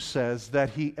Hebrews says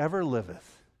that he ever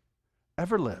liveth,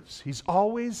 ever lives. He's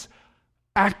always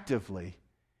actively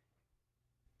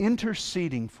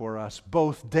interceding for us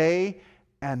both day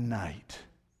and night.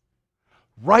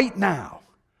 Right now,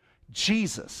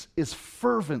 Jesus is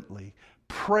fervently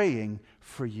praying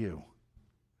for you.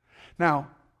 Now,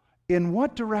 in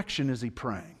what direction is he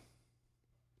praying?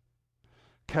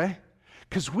 Okay?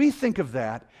 Because we think of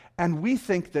that, and we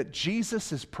think that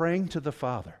Jesus is praying to the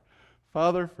Father.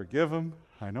 Father, forgive them.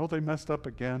 I know they messed up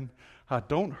again.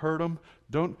 Don't hurt them.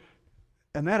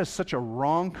 And that is such a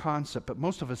wrong concept, but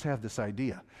most of us have this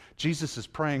idea. Jesus is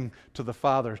praying to the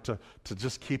Father to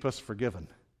just keep us forgiven.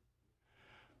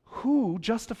 Who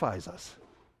justifies us?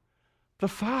 The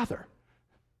Father.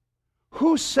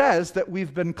 Who says that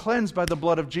we've been cleansed by the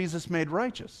blood of Jesus made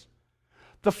righteous?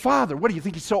 The Father. What do you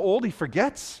think, he's so old he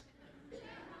forgets?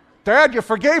 Dad, you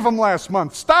forgave him last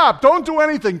month. Stop. Don't do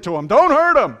anything to him. Don't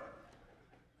hurt him.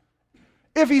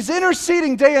 If He's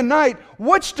interceding day and night,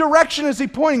 which direction is He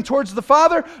pointing? Towards the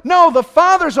Father? No, the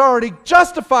Father's already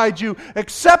justified you,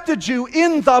 accepted you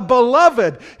in the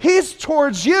Beloved. He's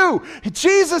towards you.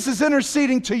 Jesus is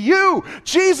interceding to you.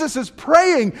 Jesus is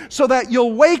praying so that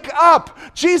you'll wake up.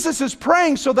 Jesus is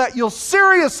praying so that you'll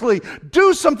seriously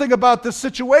do something about this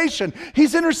situation.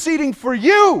 He's interceding for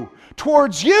you,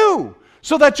 towards you,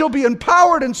 so that you'll be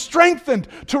empowered and strengthened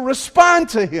to respond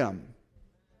to Him.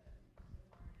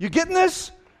 You getting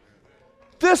this?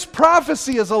 This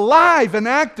prophecy is alive and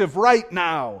active right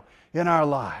now in our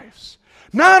lives.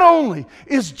 Not only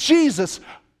is Jesus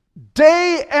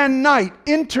day and night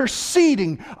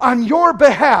interceding on your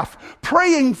behalf,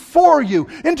 praying for you,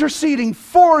 interceding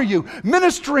for you,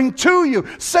 ministering to you,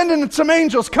 sending some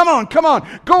angels. Come on,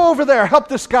 go over there, help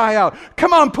this guy out.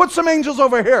 Come on, put some angels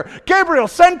over here. Gabriel,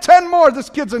 send 10 more, this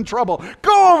kid's in trouble.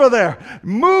 Go over there.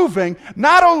 Moving.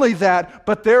 Not only that,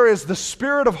 but there is the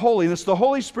Spirit of holiness, the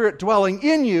Holy Spirit dwelling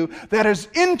in you that is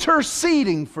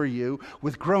interceding for you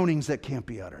with groanings that can't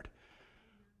be uttered.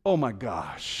 Oh my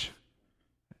gosh.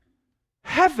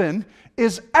 Heaven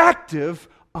is active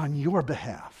on your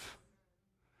behalf.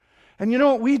 And you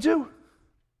know what we do?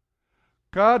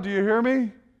 God, do you hear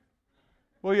me?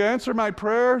 Will you answer my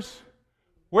prayers?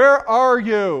 Where are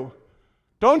you?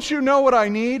 Don't you know what I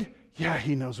need? Yeah,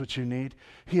 He knows what you need.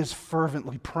 He is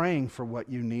fervently praying for what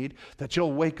you need, that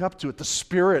you'll wake up to it. The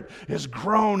Spirit is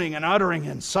groaning and uttering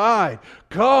inside.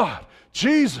 God,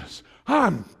 Jesus,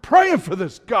 I'm praying for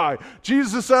this guy.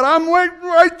 Jesus said, I'm waiting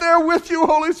right there with you,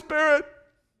 Holy Spirit.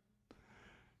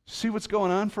 See what's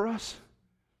going on for us?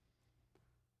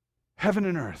 Heaven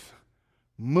and earth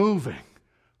moving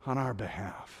on our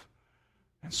behalf.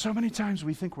 And so many times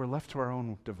we think we're left to our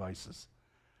own devices.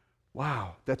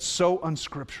 Wow, that's so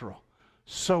unscriptural.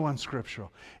 So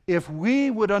unscriptural. If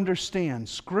we would understand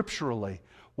scripturally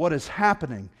what is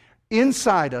happening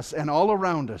inside us and all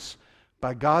around us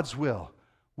by God's will,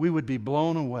 we would be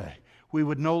blown away. We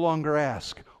would no longer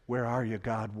ask, where are you,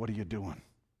 God? What are you doing?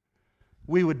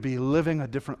 We would be living a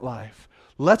different life.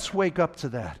 Let's wake up to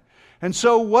that. And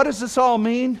so what does this all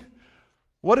mean?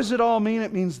 What does it all mean?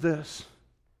 It means this.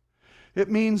 It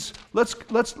means, let's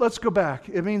go back.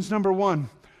 It means, number one,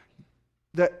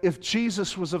 that if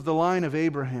Jesus was of the line of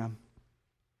Abraham,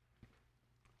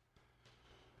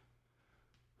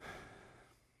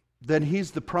 then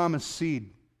He's the promised seed.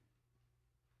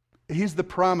 He's the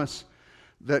promise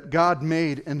that God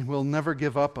made and will never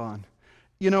give up on.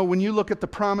 You know, when you look at the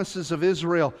promises of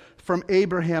Israel from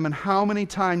Abraham and how many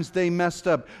times they messed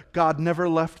up, God never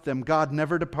left them. God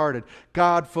never departed.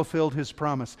 God fulfilled His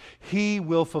promise. He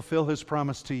will fulfill His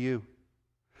promise to you.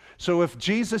 So if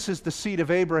Jesus is the seed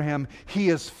of Abraham, He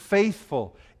is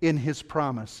faithful in His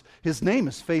promise. His name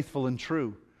is faithful and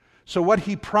true. So what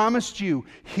He promised you,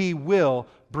 He will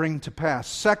bring to pass.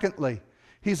 Secondly,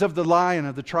 He's of the Lion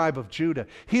of the tribe of Judah.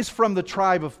 He's from the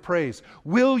tribe of praise.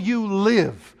 Will you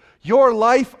live your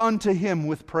life unto Him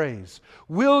with praise?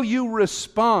 Will you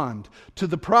respond to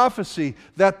the prophecy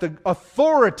that the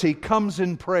authority comes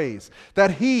in praise? That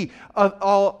He,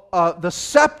 the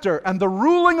scepter and the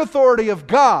ruling authority of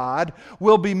God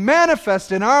will be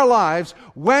manifest in our lives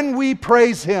when we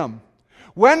praise Him,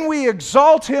 when we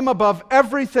exalt Him above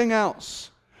everything else,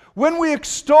 when we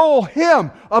extol Him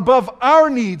above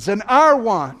our needs and our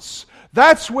wants.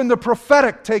 That's when the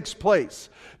prophetic takes place.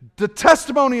 The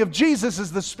testimony of Jesus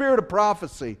is the spirit of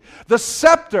prophecy. The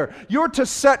scepter, you're to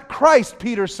set Christ,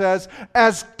 Peter says,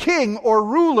 as king or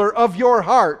ruler of your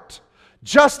heart,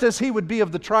 just as He would be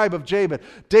of the tribe of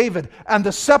David. And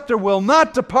the scepter will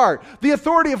not depart. The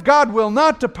authority of God will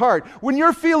not depart. When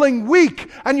you're feeling weak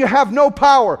and you have no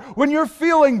power, when you're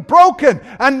feeling broken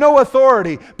and no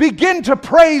authority, begin to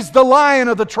praise the Lion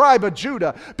of the tribe of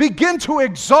Judah. Begin to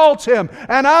exalt Him.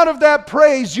 And out of that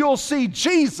praise, you'll see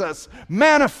Jesus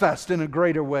manifest in a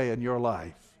greater way in your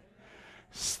life.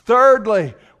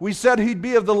 Thirdly, we said He'd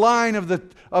be of the line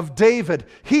of David.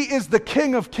 He is the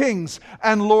King of kings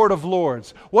and Lord of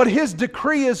lords. What His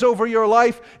decree is over your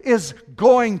life is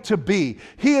going to be.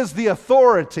 He is the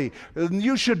authority.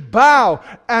 You should bow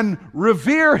and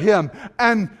revere Him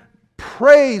and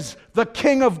praise the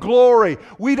King of glory.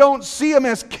 We don't see Him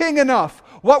as king enough.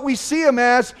 What we see Him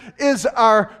as is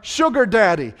our sugar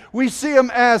daddy. We see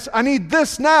Him as, I need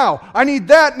this now. I need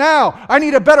that now. I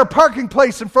need a better parking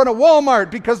place in front of Walmart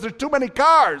because there's too many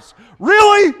cars.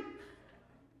 Really?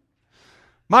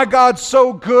 My God's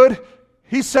so good,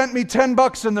 He sent me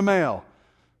 $10 in the mail.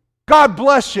 God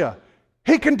bless you.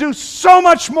 He can do so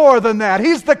much more than that.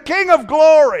 He's the King of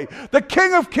glory, the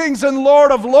King of kings and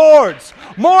Lord of lords.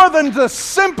 More than the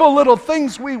simple little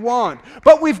things we want.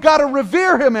 But we've got to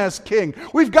revere Him as King.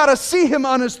 We've got to see Him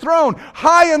on His throne,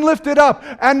 high and lifted up.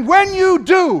 And when you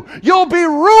do, you'll be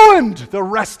ruined the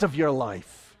rest of your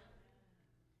life.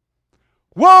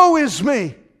 Woe is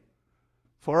me,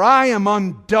 for I am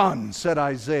undone, said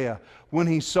Isaiah when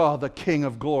he saw the King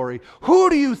of glory. Who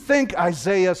do you think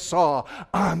Isaiah saw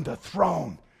on the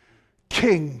throne?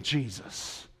 King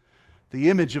Jesus, the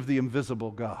image of the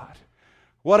invisible God.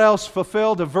 What else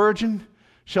fulfilled? A virgin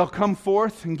shall come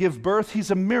forth and give birth.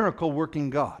 He's a miracle-working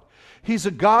God. He's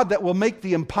a God that will make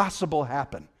the impossible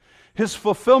happen. His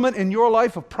fulfillment in your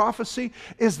life of prophecy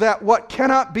is that what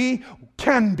cannot be,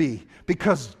 can be,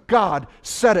 because God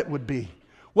said it would be.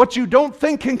 What you don't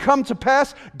think can come to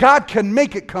pass, God can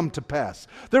make it come to pass.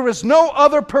 There is no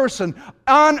other person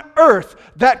on earth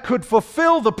that could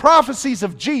fulfill the prophecies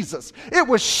of Jesus. It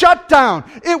was shut down.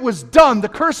 It was done. The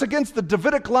curse against the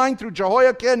Davidic line through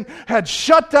Jehoiakim had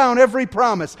shut down every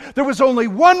promise. There was only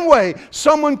one way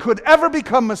someone could ever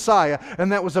become Messiah,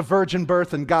 and that was a virgin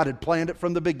birth, and God had planned it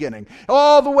from the beginning.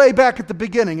 All the way back at the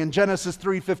beginning in Genesis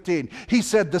 3:15, He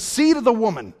said, the seed of the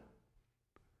woman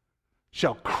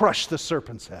shall crush the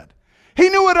serpent's head. He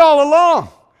knew it all along,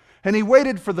 and He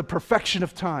waited for the perfection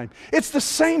of time. It's the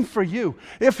same for you.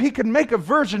 If He can make a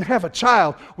virgin have a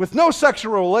child with no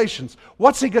sexual relations,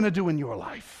 what's He going to do in your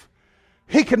life?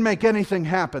 He can make anything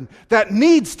happen that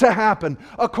needs to happen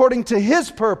according to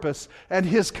His purpose and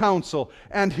His counsel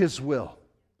and His will.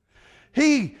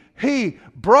 He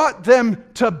brought them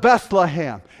to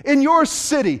Bethlehem. In your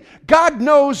city, God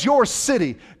knows your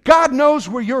city. God knows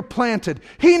where you're planted.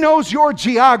 He knows your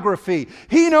geography.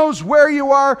 He knows where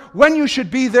you are, when you should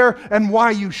be there, and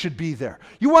why you should be there.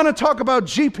 You want to talk about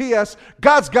GPS?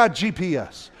 God's got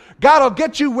GPS. God will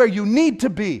get you where you need to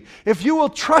be. If you will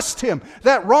trust Him,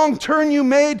 that wrong turn you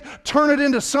made, turn it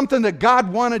into something that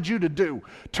God wanted you to do.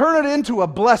 Turn it into a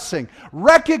blessing.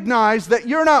 Recognize that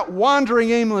you're not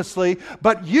wandering aimlessly,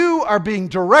 but you are being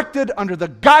directed under the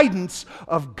guidance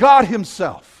of God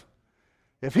Himself.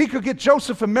 If He could get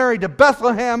Joseph and Mary to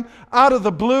Bethlehem out of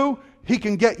the blue, He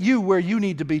can get you where you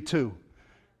need to be too.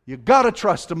 You've got to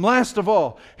trust Him. Last of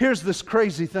all, here's this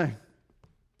crazy thing.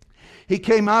 He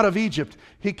came out of Egypt.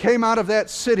 He came out of that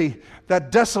city,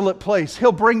 that desolate place.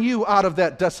 He'll bring you out of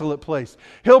that desolate place.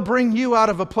 He'll bring you out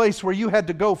of a place where you had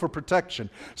to go for protection.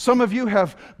 Some of you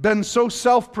have been so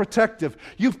self-protective.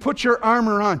 You've put your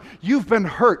armor on. You've been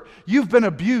hurt. You've been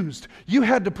abused. You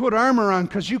had to put armor on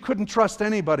because you couldn't trust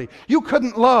anybody. You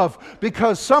couldn't love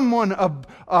because someone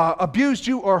abused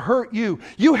you or hurt you.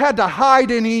 You had to hide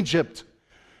in Egypt.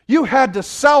 You had to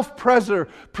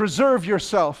self-preserve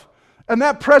yourself. And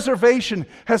that preservation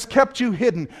has kept you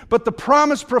hidden. But the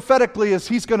promise prophetically is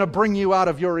He's going to bring you out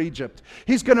of your Egypt.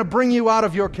 He's going to bring you out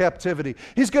of your captivity.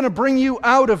 He's going to bring you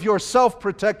out of your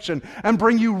self-protection and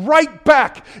bring you right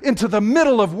back into the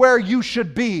middle of where you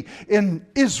should be in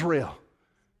Israel.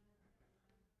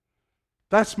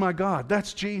 That's my God.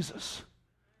 That's Jesus.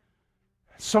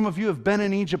 Some of you have been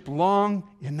in Egypt long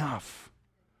enough.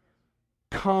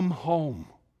 Come home.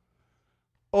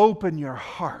 Open your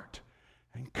heart.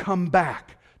 And come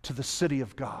back to the city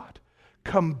of God.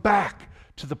 Come back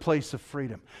to the place of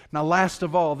freedom. Now, last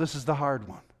of all, this is the hard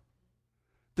one.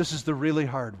 This is the really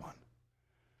hard one.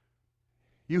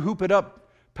 You hoop it up,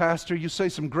 Pastor. You say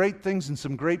some great things and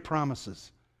some great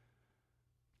promises.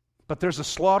 But there's a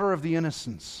slaughter of the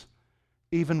innocents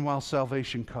even while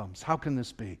salvation comes. How can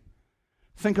this be?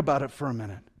 Think about it for a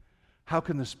minute. How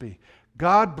can this be?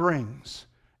 God brings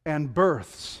and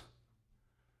births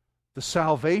the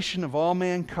salvation of all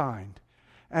mankind.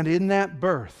 And in that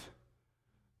birth,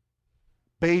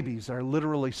 babies are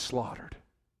literally slaughtered.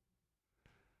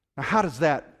 Now, how does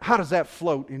that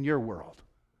float in your world?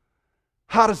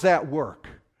 How does that work?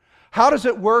 How does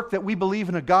it work that we believe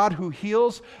in a God who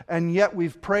heals, and yet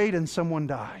we've prayed and someone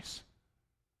dies?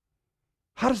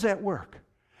 How does that work?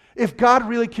 If God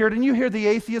really cared, and you hear the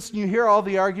atheists and you hear all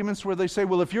the arguments where they say,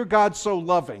 well, if your God's so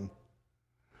loving,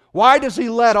 why does He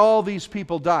let all these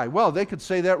people die? Well, they could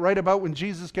say that right about when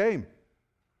Jesus came.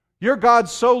 Your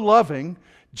God's so loving,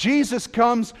 Jesus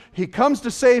comes, He comes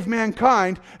to save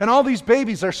mankind, and all these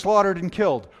babies are slaughtered and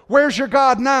killed. Where's your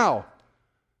God now?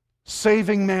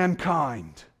 Saving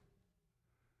mankind.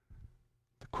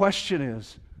 The question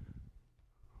is,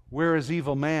 where is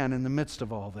evil man in the midst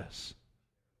of all this?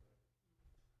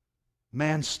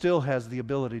 Man still has the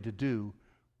ability to do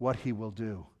what he will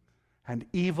do. And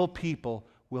evil people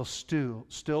will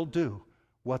still do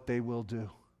what they will do.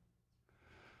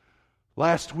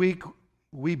 Last week,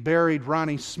 we buried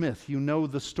Ronnie Smith. You know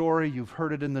the story. You've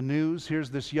heard it in the news. Here's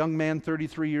this young man,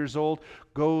 33 years old,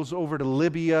 goes over to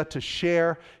Libya to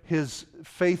share his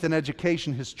faith and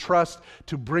education, his trust,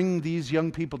 to bring these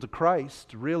young people to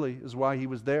Christ, really, is why he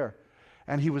was there.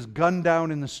 And he was gunned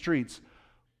down in the streets.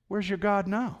 Where's your God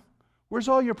now? Where's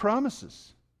all your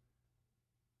promises?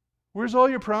 Where's all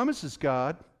your promises,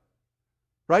 God?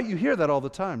 Right? You hear that all the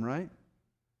time, right?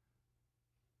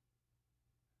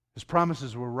 His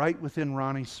promises were right within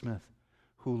Ronnie Smith,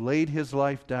 who laid his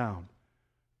life down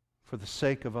for the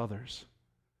sake of others.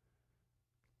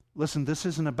 Listen, this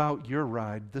isn't about your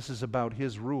ride. This is about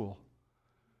His rule.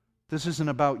 This isn't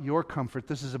about your comfort.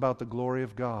 This is about the glory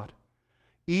of God.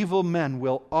 Evil men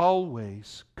will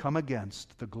always come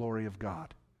against the glory of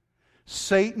God.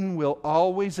 Satan will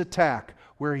always attack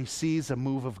where he sees a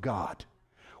move of God.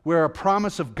 Where a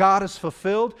promise of God is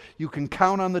fulfilled, you can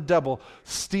count on the devil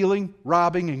stealing,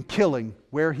 robbing, and killing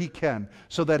where he can,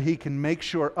 so that he can make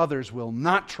sure others will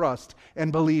not trust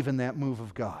and believe in that move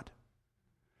of God.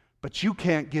 But you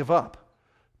can't give up.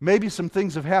 Maybe some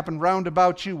things have happened round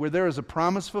about you where there is a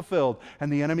promise fulfilled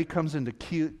and the enemy comes in to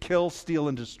kill, steal,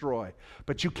 and destroy.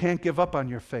 But you can't give up on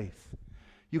your faith.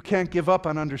 You can't give up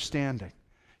on understanding.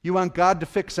 You want God to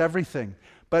fix everything.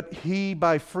 But He,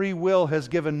 by free will, has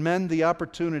given men the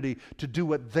opportunity to do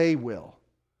what they will.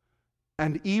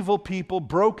 And evil people,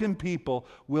 broken people,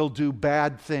 will do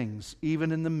bad things,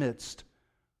 even in the midst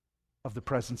of the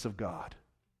presence of God.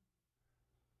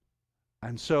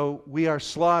 And so we are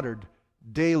slaughtered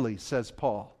daily, says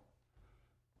Paul,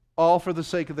 all for the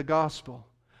sake of the gospel.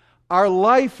 Our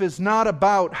life is not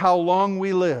about how long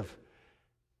we live,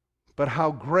 but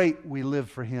how great we live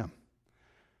for Him.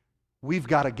 We've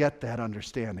got to get that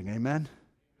understanding. Amen?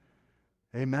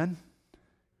 Amen?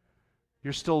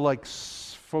 You're still like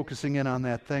focusing in on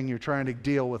that thing. You're trying to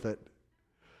deal with it.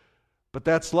 But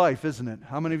that's life, isn't it?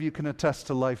 How many of you can attest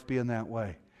to life being that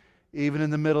way? Even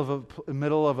in the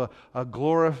middle of a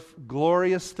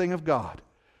glorious thing of God,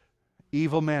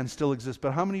 evil man still exists.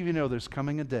 But how many of you know there's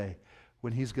coming a day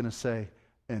when He's going to say,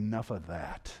 enough of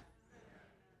that?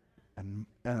 And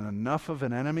enough of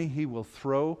an enemy. He will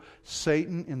throw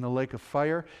Satan in the lake of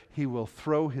fire. He will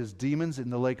throw his demons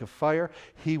in the lake of fire.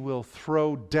 He will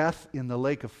throw death in the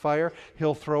lake of fire.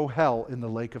 He'll throw hell in the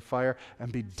lake of fire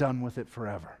and be done with it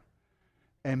forever.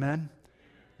 Amen?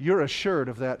 You're assured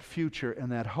of that future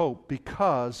and that hope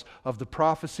because of the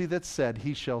prophecy that said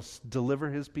He shall deliver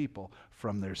His people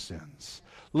from their sins.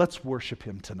 Let's worship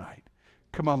Him tonight.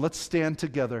 Come on, let's stand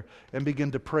together and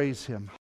begin to praise Him.